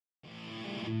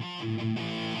Hey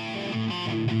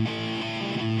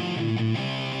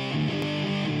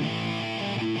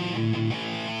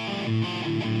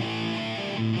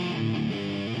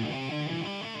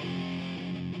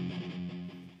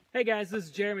guys, this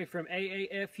is Jeremy from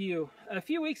AAFU. A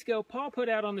few weeks ago, Paul put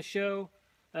out on the show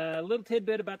a little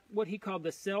tidbit about what he called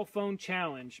the cell phone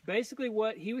challenge. Basically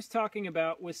what he was talking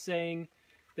about was saying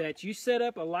that you set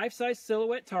up a life-size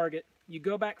silhouette target, you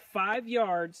go back 5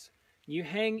 yards, you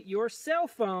hang your cell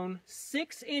phone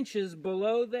 6 inches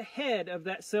below the head of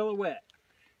that silhouette,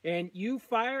 and you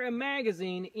fire a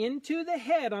magazine into the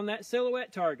head on that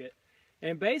silhouette target.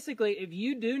 And basically, if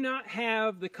you do not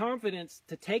have the confidence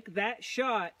to take that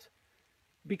shot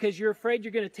because you're afraid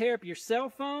you're going to tear up your cell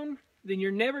phone, then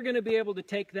you're never going to be able to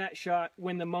take that shot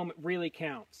when the moment really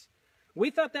counts.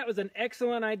 We thought that was an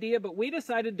excellent idea, but we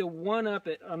decided to one-up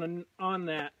it on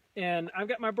that. And I've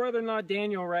got my brother-in-law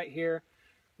Daniel right here.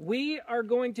 We are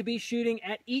going to be shooting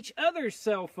at each other's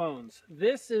cell phones.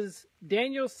 This is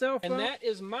Daniel's cell phone, and that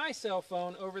is my cell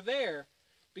phone over there.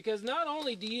 Because not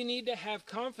only do you need to have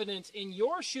confidence in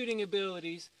your shooting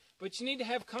abilities, but you need to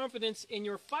have confidence in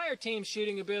your fire team's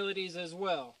shooting abilities as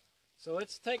well. So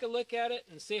let's take a look at it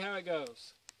and see how it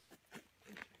goes.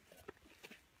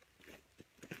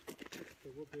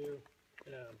 So we'll do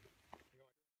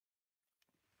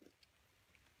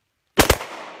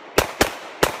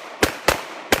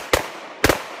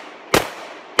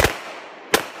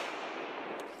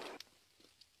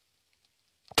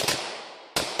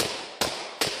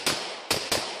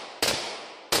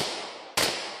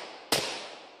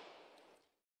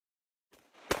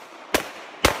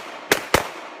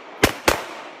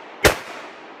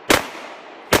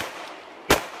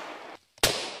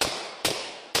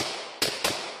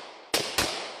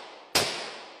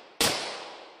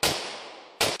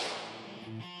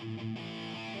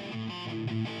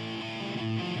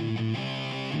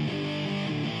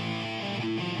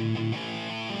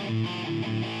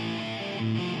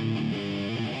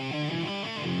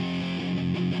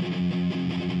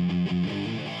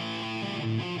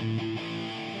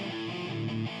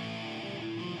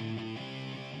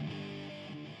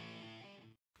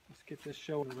get this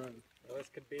show on the road. Well, this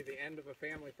could be the end of a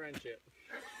family friendship.